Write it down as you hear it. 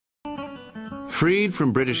Freed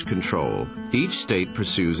from British control, each state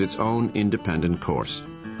pursues its own independent course.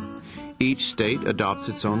 Each state adopts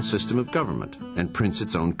its own system of government and prints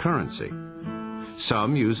its own currency.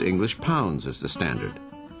 Some use English pounds as the standard.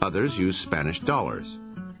 Others use Spanish dollars.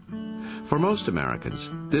 For most Americans,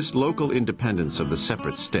 this local independence of the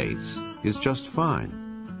separate states is just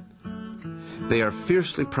fine. They are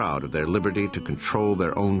fiercely proud of their liberty to control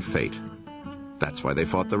their own fate. That's why they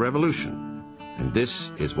fought the Revolution, and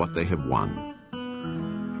this is what they have won.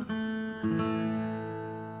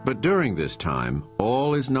 But during this time,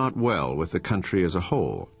 all is not well with the country as a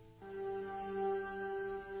whole.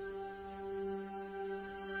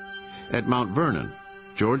 At Mount Vernon,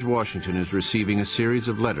 George Washington is receiving a series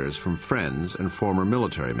of letters from friends and former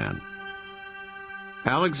military men.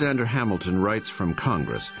 Alexander Hamilton writes from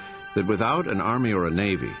Congress that without an army or a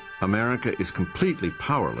navy, America is completely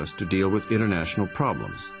powerless to deal with international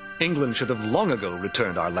problems. England should have long ago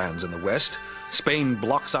returned our lands in the West. Spain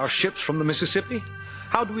blocks our ships from the Mississippi.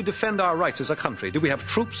 How do we defend our rights as a country? Do we have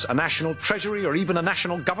troops, a national treasury, or even a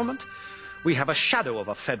national government? We have a shadow of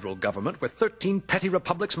a federal government where 13 petty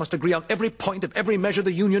republics must agree on every point of every measure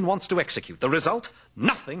the Union wants to execute. The result?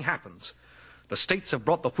 Nothing happens. The states have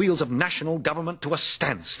brought the wheels of national government to a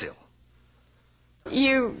standstill.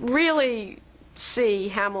 You really see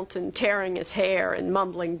Hamilton tearing his hair and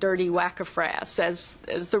mumbling dirty whack-a-frass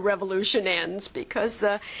as the revolution ends, because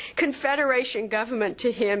the Confederation government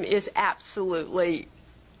to him is absolutely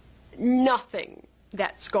nothing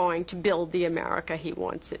that's going to build the America he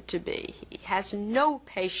wants it to be. He has no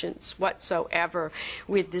patience whatsoever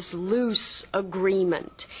with this loose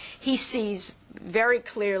agreement. He sees very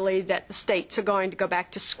clearly that the states are going to go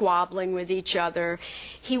back to squabbling with each other.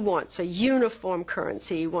 He wants a uniform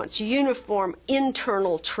currency. He wants uniform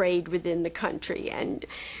internal trade within the country. And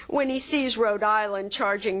when he sees Rhode Island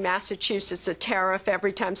charging Massachusetts a tariff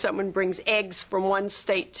every time someone brings eggs from one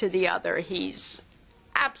state to the other, he's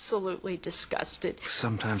absolutely disgusted.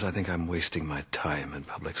 Sometimes I think I'm wasting my time in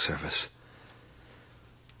public service.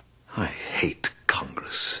 I hate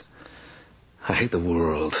Congress. I hate the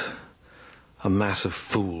world. A mass of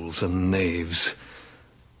fools and knaves.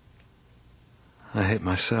 I hate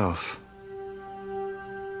myself.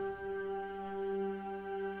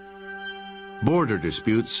 Border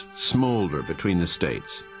disputes smolder between the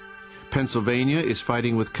states. Pennsylvania is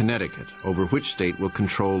fighting with Connecticut over which state will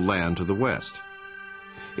control land to the west.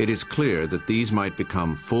 It is clear that these might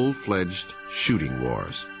become full-fledged shooting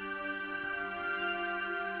wars.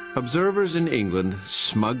 Observers in England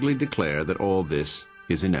smugly declare that all this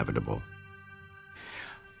is inevitable.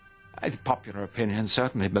 The popular opinion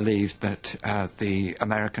certainly believed that the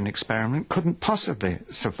American experiment couldn't possibly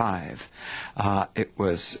survive. It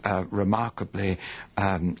was remarkably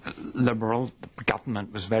liberal. The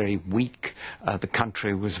government was very weak. The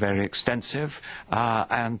country was very extensive.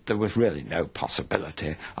 And there was really no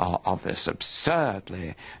possibility of this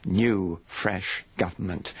absurdly new, fresh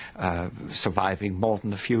government surviving more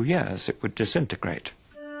than a few years. It would disintegrate.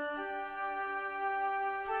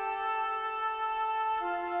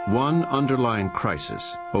 One underlying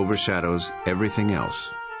crisis overshadows everything else.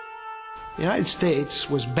 The United States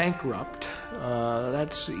was bankrupt.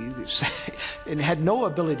 It had no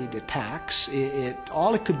ability to tax.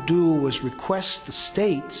 All it could do was request the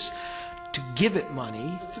states to give it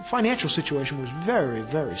money. The financial situation was very,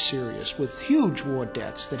 very serious, with huge war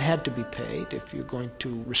debts that had to be paid if you're going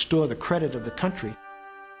to restore the credit of the country.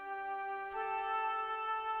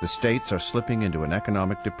 The states are slipping into an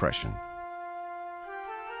economic depression.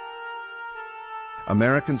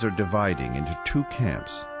 Americans are dividing into two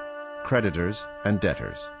camps, creditors and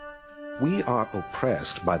debtors. We are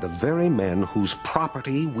oppressed by the very men whose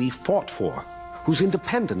property we fought for, whose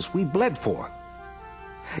independence we bled for.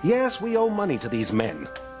 Yes, we owe money to these men,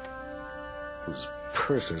 whose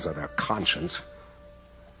purses are their conscience,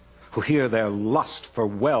 who hear their lust for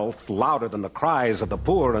wealth louder than the cries of the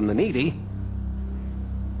poor and the needy.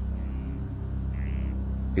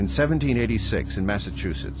 In 1786 in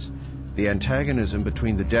Massachusetts, the antagonism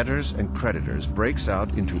between the debtors and creditors breaks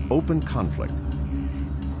out into open conflict.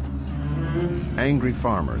 Angry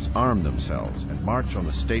farmers arm themselves and march on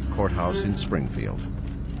the state courthouse in Springfield.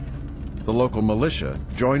 The local militia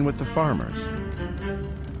join with the farmers.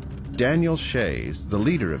 Daniel Shays, the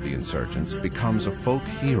leader of the insurgents, becomes a folk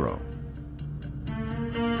hero.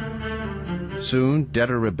 Soon,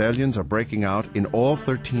 debtor rebellions are breaking out in all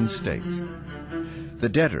 13 states. The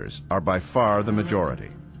debtors are by far the majority.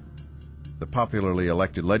 The popularly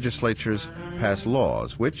elected legislatures pass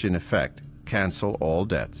laws which, in effect, cancel all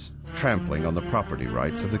debts, trampling on the property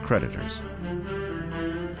rights of the creditors.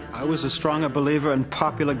 I was as strong a believer in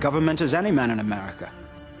popular government as any man in America.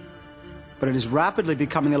 but it is rapidly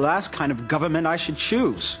becoming the last kind of government I should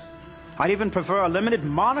choose. I'd even prefer a limited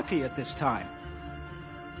monarchy at this time.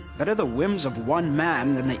 Better the whims of one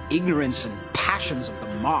man than the ignorance and passions of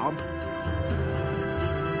the mob.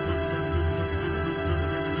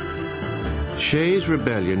 Shays'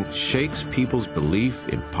 rebellion shakes people's belief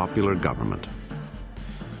in popular government.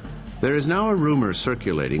 There is now a rumor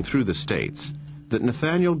circulating through the states that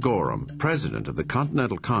Nathaniel Gorham, president of the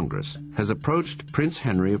Continental Congress, has approached Prince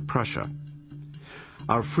Henry of Prussia.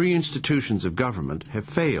 "Our free institutions of government have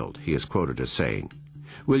failed," he is quoted as saying.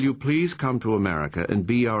 "Will you please come to America and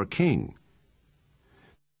be our king?"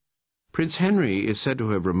 Prince Henry is said to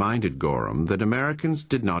have reminded Gorham that Americans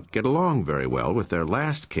did not get along very well with their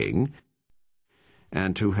last king,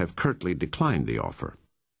 and to have curtly declined the offer.